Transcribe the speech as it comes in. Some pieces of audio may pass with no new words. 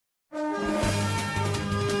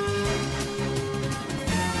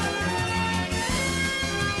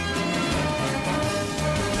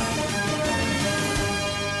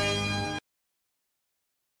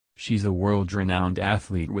She's a world-renowned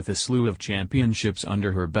athlete with a slew of championships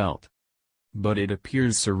under her belt. But it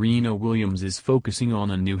appears Serena Williams is focusing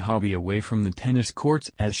on a new hobby away from the tennis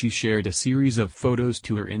courts as she shared a series of photos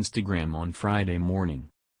to her Instagram on Friday morning.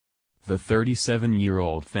 The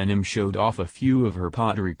 37-year-old phenom showed off a few of her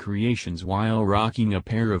pottery creations while rocking a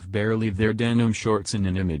pair of barely there denim shorts and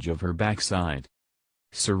an image of her backside.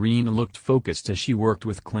 Serena looked focused as she worked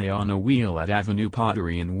with clay on a wheel at Avenue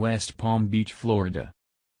Pottery in West Palm Beach, Florida.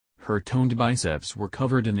 Her toned biceps were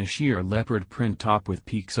covered in a sheer leopard print top with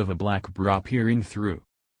peaks of a black bra peering through.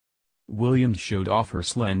 Williams showed off her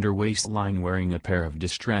slender waistline wearing a pair of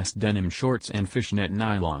distressed denim shorts and fishnet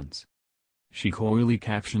nylons. She coyly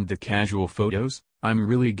captioned the casual photos, "I'm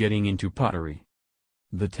really getting into pottery."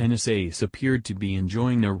 The tennis ace appeared to be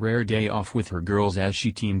enjoying a rare day off with her girls as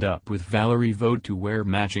she teamed up with Valerie Vogt to wear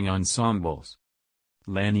matching ensembles.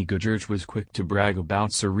 Lanny Gudgerich was quick to brag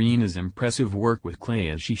about Serena's impressive work with clay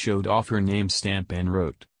as she showed off her name stamp and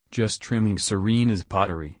wrote, "Just trimming Serena's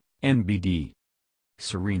pottery, NBD."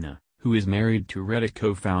 Serena, who is married to Reddit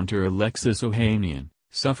co-founder Alexis Ohanian,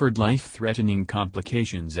 suffered life-threatening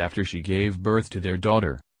complications after she gave birth to their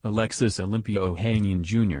daughter, Alexis Olympia Ohanian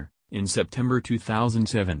Jr., in September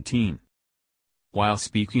 2017. While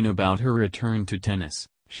speaking about her return to tennis,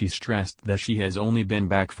 she stressed that she has only been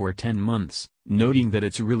back for 10 months, noting that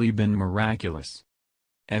it's really been miraculous.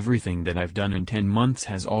 "Everything that I've done in 10 months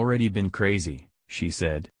has already been crazy," she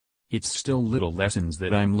said. "It's still little lessons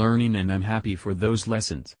that I'm learning and I'm happy for those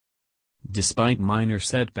lessons." Despite minor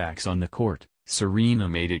setbacks on the court, Serena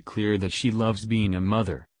made it clear that she loves being a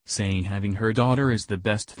mother, saying having her daughter is the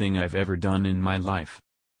best thing I've ever done in my life.